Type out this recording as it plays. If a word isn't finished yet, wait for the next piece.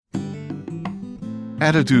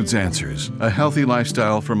Attitudes Answers, a healthy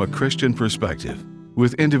lifestyle from a Christian perspective,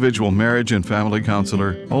 with individual marriage and family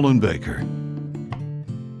counselor Olin Baker.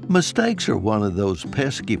 Mistakes are one of those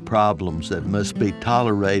pesky problems that must be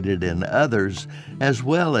tolerated in others as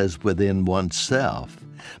well as within oneself.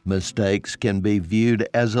 Mistakes can be viewed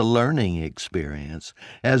as a learning experience,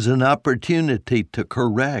 as an opportunity to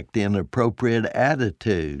correct inappropriate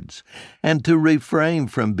attitudes, and to refrain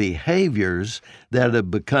from behaviors that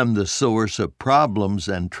have become the source of problems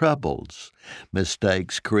and troubles.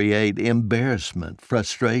 Mistakes create embarrassment,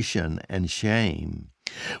 frustration, and shame.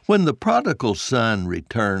 When the prodigal son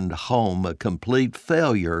returned home a complete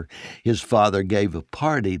failure, his father gave a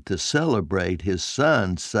party to celebrate his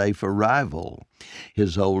son's safe arrival.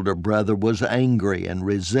 His older brother was angry and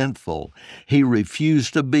resentful. He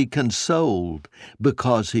refused to be consoled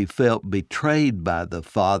because he felt betrayed by the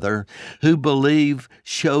father, who believed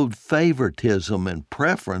showed favoritism and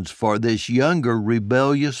preference for this younger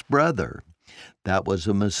rebellious brother. That was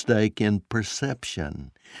a mistake in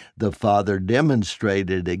perception. The Father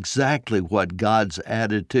demonstrated exactly what God's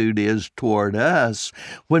attitude is toward us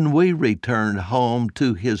when we return home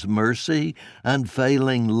to His mercy,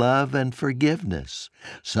 unfailing love, and forgiveness.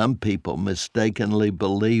 Some people mistakenly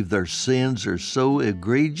believe their sins are so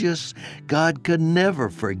egregious God could never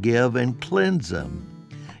forgive and cleanse them.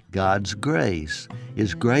 God's grace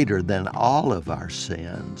is greater than all of our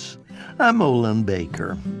sins. I'm Olin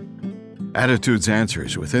Baker. Attitudes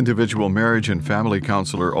Answers with individual marriage and family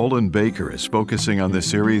counselor Olin Baker is focusing on the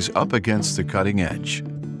series Up Against the Cutting Edge.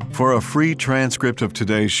 For a free transcript of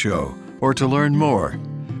today's show or to learn more,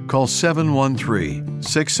 call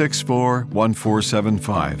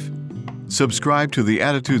 713-664-1475. Subscribe to the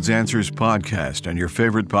Attitudes Answers podcast on your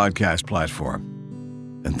favorite podcast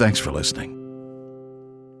platform. And thanks for listening.